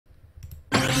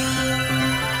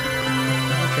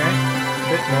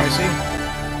bit noisy.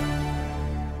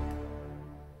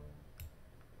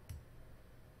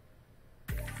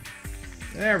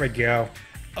 There we go.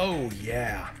 Oh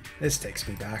yeah, this takes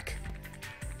me back.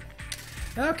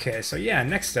 Okay, so yeah,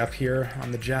 next up here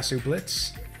on the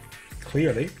JASUBLITZ,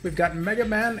 clearly, we've got Mega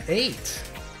Man 8.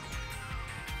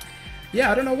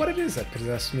 Yeah, I don't know what it is that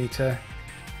possessed me to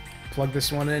plug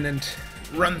this one in and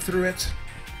run through it.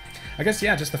 I guess,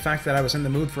 yeah, just the fact that I was in the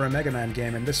mood for a Mega Man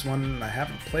game, and this one I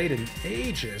haven't played in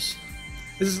ages.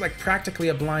 This is like practically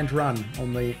a blind run,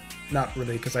 only not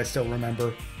really, because I still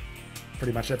remember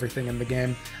pretty much everything in the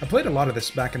game. I played a lot of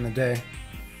this back in the day,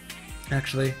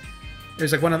 actually. It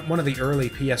was like one of the early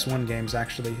PS1 games,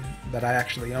 actually, that I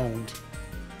actually owned.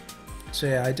 So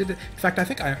yeah, I did it. In fact, I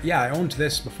think I owned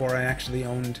this before I actually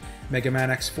owned Mega Man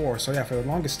X4. So yeah, for the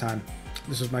longest time,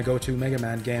 this was my go-to Mega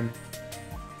Man game.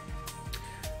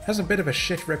 Has a bit of a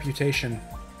shit reputation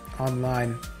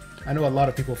online. I know a lot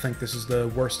of people think this is the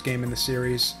worst game in the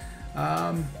series.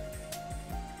 I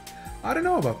don't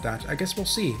know about that. I guess we'll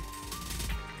see.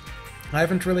 I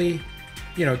haven't really,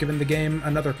 you know, given the game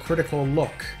another critical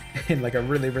look in like a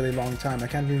really, really long time. I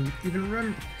can't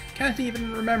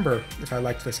even remember if I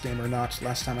liked this game or not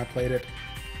last time I played it.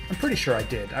 I'm pretty sure I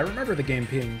did. I remember the game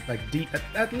being like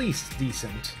at least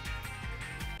decent.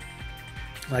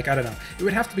 Like, I don't know. It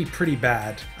would have to be pretty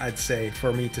bad, I'd say,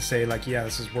 for me to say like, yeah,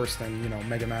 this is worse than, you know,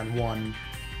 Mega Man 1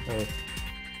 or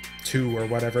 2 or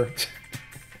whatever.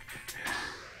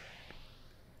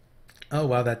 Oh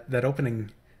wow, that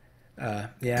opening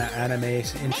yeah, anime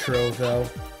intro though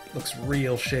looks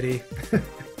real shitty.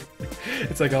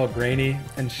 It's like all grainy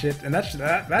and shit, and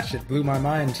that shit blew my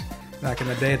mind back in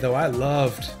the day. Though I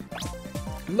loved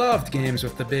games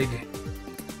with the big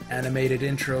animated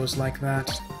intros like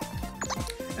that.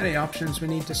 Any options we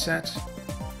need to set?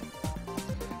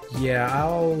 Yeah,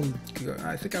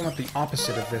 I think I want the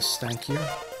opposite of this, thank you.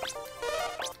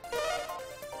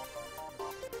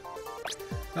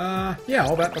 Yeah,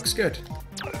 all that looks good.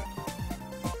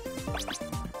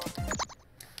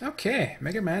 Okay,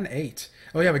 Mega Man 8.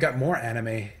 Oh yeah, we got more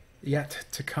anime yet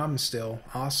to come still.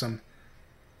 Awesome.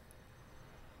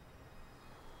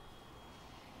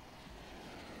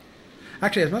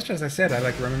 Actually, as much as I said,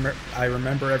 I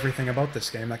remember everything about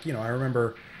this game. Like, you know, I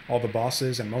remember all the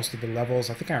bosses and most of the levels.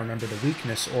 I think I remember the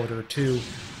weakness order too.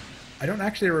 I don't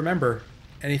actually remember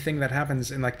anything that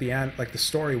happens in like the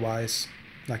story-wise,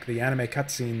 like the anime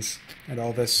cutscenes and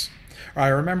all this. Or I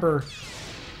remember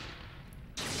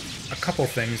a couple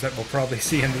things that we'll probably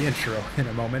see in the intro in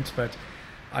a moment, but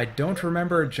I don't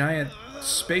remember giant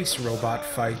space robot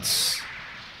fights.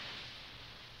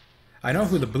 I know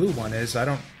who the blue one is.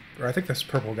 I think this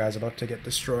purple guy's about to get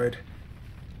destroyed.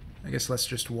 I guess let's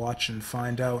just watch and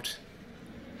find out.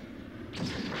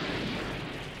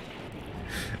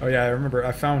 Oh yeah, I remember.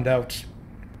 I found out.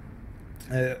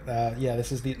 Yeah,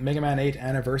 this is the Mega Man 8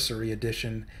 Anniversary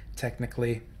Edition,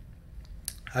 technically.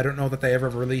 I don't know that they ever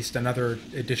released another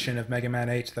edition of Mega Man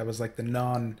 8 that was like the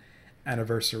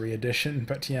non-anniversary edition,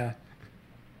 but yeah.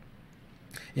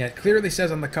 Yeah, it clearly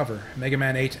says on the cover, Mega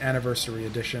Man 8 Anniversary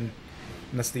Edition.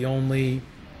 And that's the only...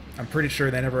 I'm pretty sure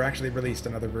they never actually released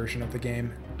another version of the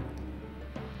game.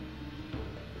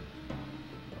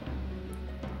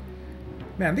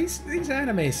 Man, these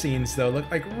anime scenes, though,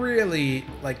 look like really,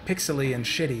 like, pixely and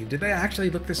shitty. Did they actually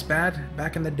look this bad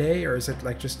back in the day, or is it,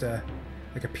 like, just a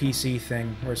PC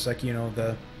thing, where it's like, you know,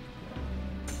 the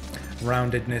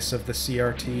roundedness of the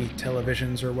CRT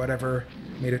televisions or whatever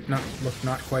made it look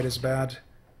not quite as bad?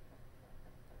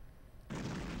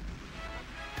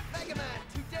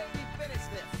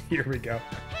 Here we go.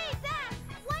 Hey, Zach!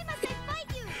 Why must I fight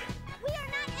you? We are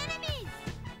not enemies!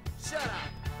 Shut up!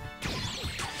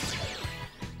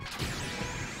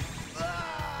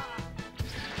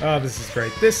 Oh, this is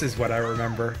great. This is what I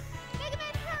remember. Mega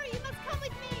Man, hurry! You must come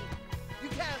with me! You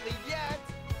can't leave yet!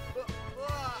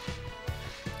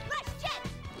 Rush Jet!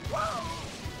 Whoa!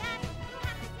 Dad, we'll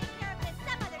have to take care of this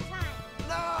some other time.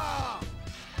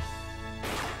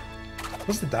 No!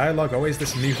 Was the dialogue always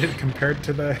this muted compared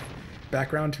to the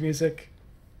background music?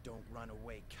 Don't run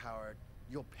away, coward.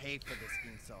 You'll pay for this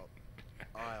insult.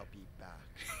 I'll be back.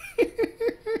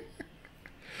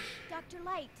 Dr.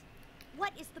 Light,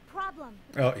 what is the problem?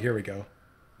 Oh, here we go.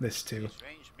 This too. A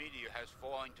strange meteor has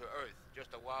fallen to Earth just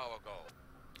a while ago.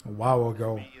 A while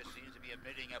ago. The meteor seems to be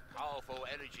emitting a powerful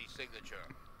energy signature.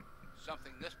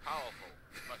 Something this powerful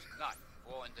must not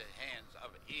fall into the hands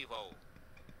of evil.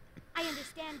 I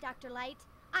understand, Dr. Light.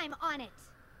 I'm on it.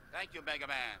 Thank you, Mega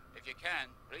Man. If you can,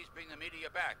 please bring the meteor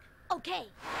back. Okay.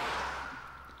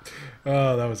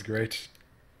 Oh, that was great.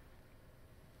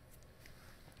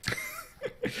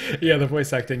 Yeah, the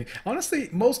voice acting. Honestly,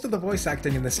 most of the voice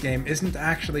acting in this game isn't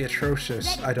actually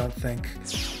atrocious, I don't think.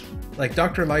 Like,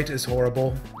 Dr. Light is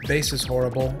horrible, Bass is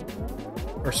horrible,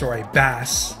 or sorry,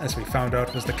 Bass, as we found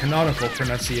out was the canonical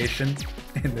pronunciation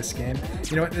in this game.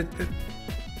 You know what,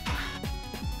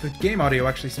 the game audio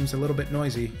actually seems a little bit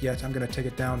noisy, yet I'm gonna take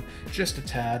it down just a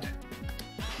tad.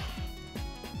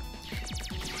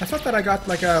 I thought that I got,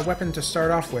 like, a weapon to start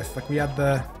off with, like we had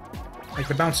the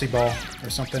bouncy ball or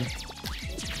something.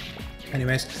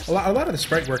 Anyways, a lot of the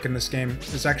sprite work in this game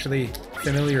is actually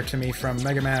familiar to me from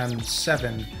Mega Man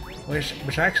 7,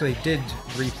 which I actually did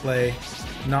replay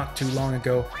not too long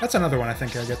ago. That's another one I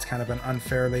think gets kind of an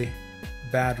unfairly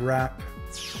bad rap.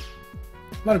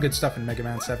 A lot of good stuff in Mega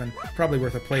Man 7. Probably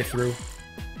worth a playthrough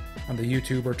on the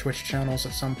YouTube or Twitch channels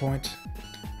at some point.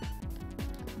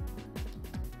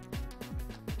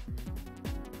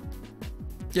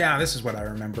 Yeah, this is what I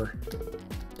remember.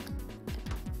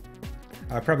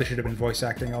 I probably should have been voice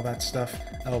acting all that stuff.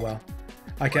 Oh well.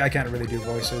 I can't really do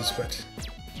voices, but...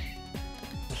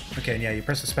 Okay, and yeah, you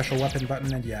press the special weapon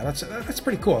button, and yeah, that's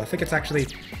pretty cool. I think it's actually...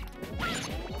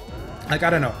 Like, I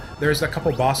don't know. There's a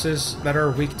couple bosses that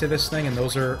are weak to this thing, and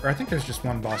those are... Or I think there's just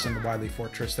one boss in the Wily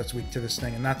Fortress that's weak to this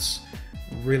thing, and that's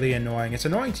really annoying. It's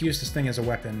annoying to use this thing as a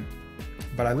weapon,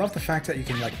 but I love the fact that you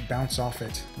can, like, bounce off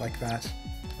it like that.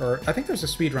 Or I think there's a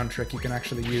speedrun trick you can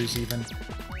actually use, even,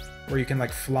 where you can,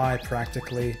 like, fly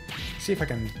practically. See if I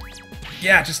can...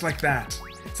 Yeah, just like that.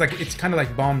 It's kind of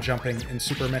like bomb jumping in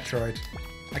Super Metroid.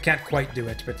 I can't quite do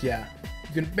it, but yeah.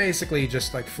 You can basically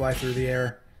just, like, fly through the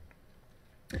air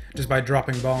just by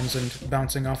dropping bombs and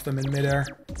bouncing off them in midair.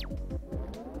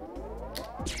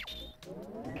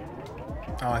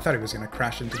 Oh, I thought he was going to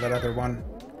crash into that other one.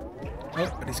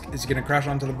 Oh, but is he going to crash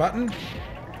onto the button?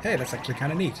 Hey, that's actually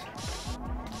kind of neat.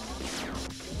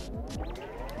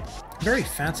 Very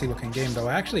fancy looking game, though.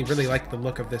 I actually really like the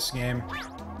look of this game.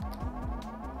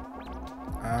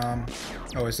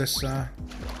 Oh, is this,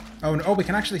 Oh, no, we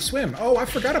can actually swim. Oh, I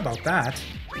forgot about that.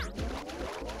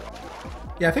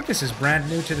 Yeah, I think this is brand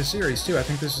new to the series, too. I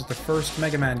think this is the first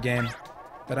Mega Man game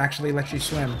that actually lets you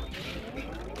swim.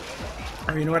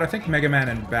 Or, you know what? I think Mega Man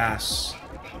and Bass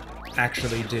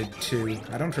actually did, too.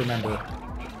 I don't remember.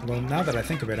 Well, now that I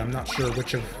think of it, I'm not sure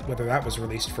whether that was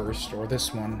released first or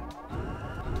this one.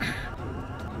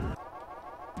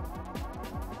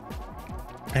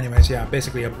 Anyways, yeah,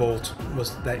 basically a bolt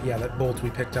was that, yeah, that bolt we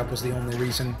picked up was the only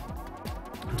reason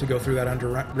to go through that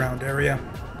underground area.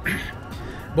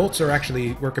 Bolts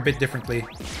actually work a bit differently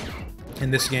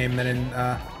in this game than in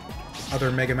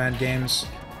other Mega Man games.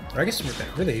 Or I guess,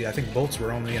 really, I think bolts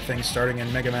were only a thing starting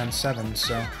in Mega Man 7,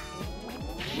 so...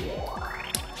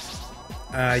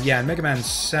 yeah, in Mega Man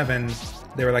 7,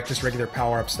 they were like just regular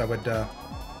power-ups that would...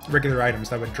 regular items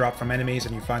that would drop from enemies,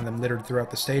 and you find them littered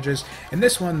throughout the stages. In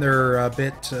this one, they're a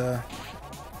bit...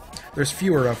 there's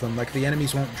fewer of them. Like, the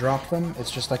enemies won't drop them.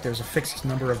 It's just like there's a fixed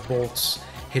number of bolts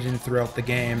hidden throughout the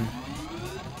game.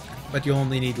 But you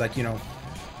only need, like, you know,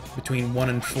 between 1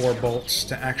 and 4 bolts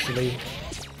to actually...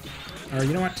 Or,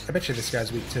 you know what? I bet you this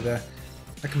guy's weak to the...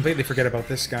 I completely forget about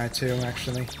this guy, too,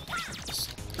 actually.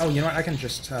 Oh, you know what? I can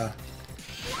just,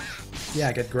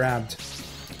 yeah, get grabbed.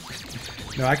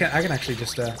 No, I can actually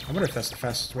just, I wonder if that's the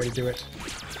fastest way to do it.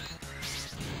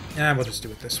 Yeah, we'll just do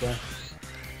it this way.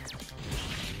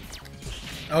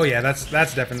 Oh yeah, that's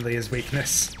definitely his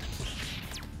weakness.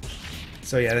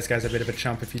 So yeah, this guy's a bit of a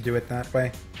chump if you do it that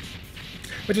way.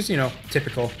 Which is, you know,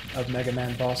 typical of Mega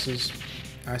Man bosses,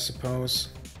 I suppose.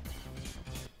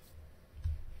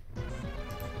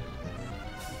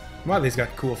 Wily's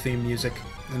got cool theme music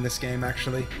in this game,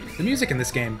 actually. The music in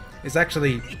this game is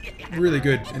actually really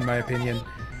good, in my opinion.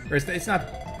 Or it's not,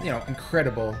 you know,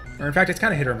 incredible. Or in fact, it's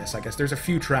kind of hit or miss, I guess. There's a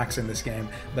few tracks in this game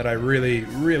that I really,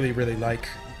 really, really like.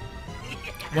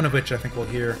 One of which I think we'll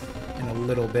hear in a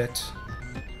little bit.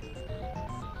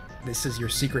 This is your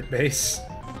secret base.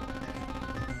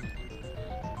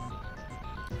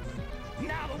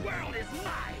 Now the world is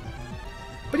mine.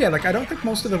 But yeah, like, I don't think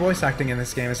most of the voice acting in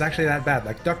this game is actually that bad.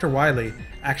 Like, Dr. Wily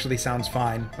actually sounds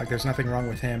fine. Like, there's nothing wrong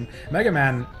with him. Mega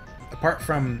Man, apart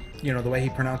from, you know, the way he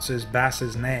pronounces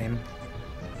Bass's name,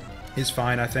 is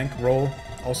fine, I think. Roll,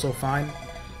 also fine.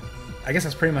 I guess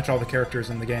that's pretty much all the characters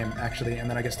in the game, actually. And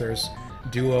then I guess there's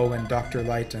Duo and Dr.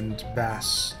 Light and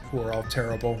Bass, who are all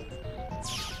terrible.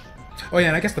 Oh yeah,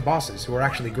 and I guess the bosses, who are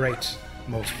actually great,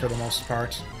 for the most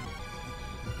part.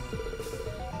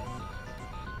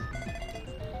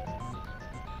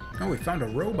 Oh, we found a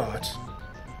robot.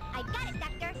 I got it,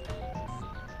 Doctor.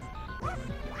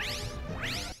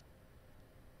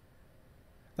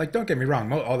 Like, don't get me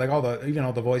wrong, even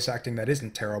all the voice acting that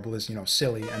isn't terrible is, you know,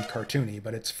 silly and cartoony,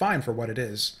 but it's fine for what it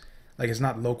is. Like, it's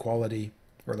not low quality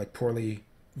or like poorly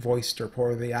voiced or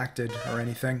poorly acted or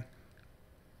anything.